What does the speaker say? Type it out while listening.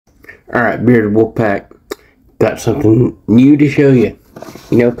Alright, Bearded Wolfpack, got something new to show you.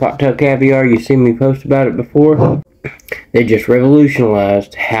 You know Cocktail Caviar, you seen me post about it before? They just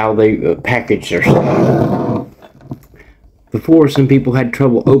revolutionized how they package their stuff. Before, some people had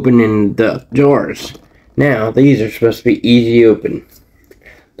trouble opening the jars. Now, these are supposed to be easy to open.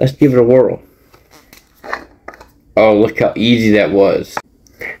 Let's give it a whirl. Oh, look how easy that was.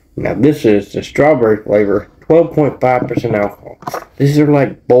 Now, this is the strawberry flavor, 12.5% alcohol. These are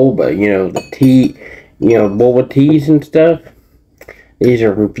like boba, you know, the tea, you know, boba teas and stuff. These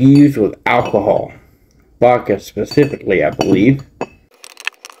are infused with alcohol. Vodka specifically, I believe.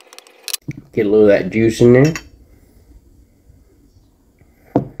 Get a little of that juice in there.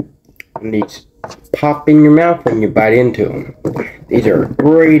 And these pop in your mouth when you bite into them. These are a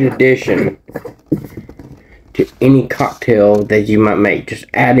great addition to any cocktail that you might make. Just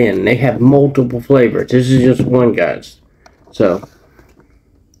add in. They have multiple flavors. This is just one, guys. So,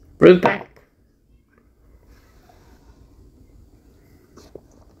 for the pack.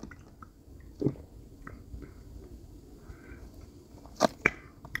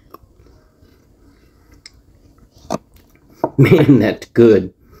 Man, that's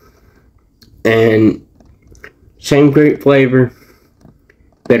good. And same great flavor,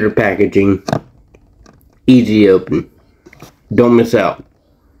 better packaging, easy to open. Don't miss out.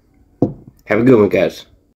 Have a good one, guys.